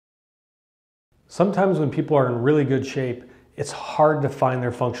Sometimes when people are in really good shape, it's hard to find their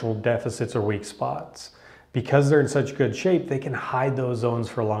functional deficits or weak spots. Because they're in such good shape, they can hide those zones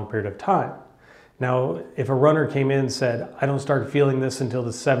for a long period of time. Now, if a runner came in and said, I don't start feeling this until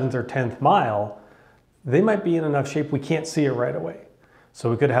the 7th or 10th mile, they might be in enough shape we can't see it right away.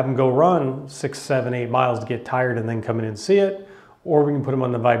 So we could have them go run 6, 7, 8 miles to get tired and then come in and see it, or we can put them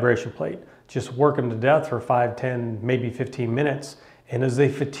on the vibration plate. Just work them to death for 5, 10, maybe 15 minutes. And as they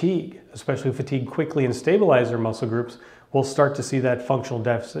fatigue, especially fatigue quickly and stabilize their muscle groups, we'll start to see that functional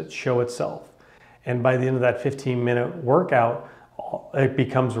deficit show itself. And by the end of that 15-minute workout, it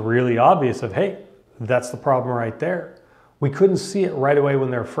becomes really obvious of, hey, that's the problem right there. We couldn't see it right away when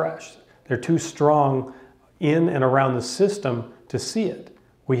they're fresh. They're too strong in and around the system to see it.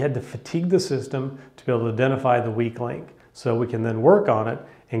 We had to fatigue the system to be able to identify the weak link so we can then work on it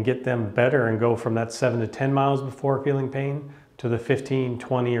and get them better and go from that 7 to 10 miles before feeling pain to the 15,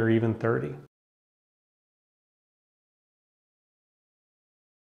 20, or even 30.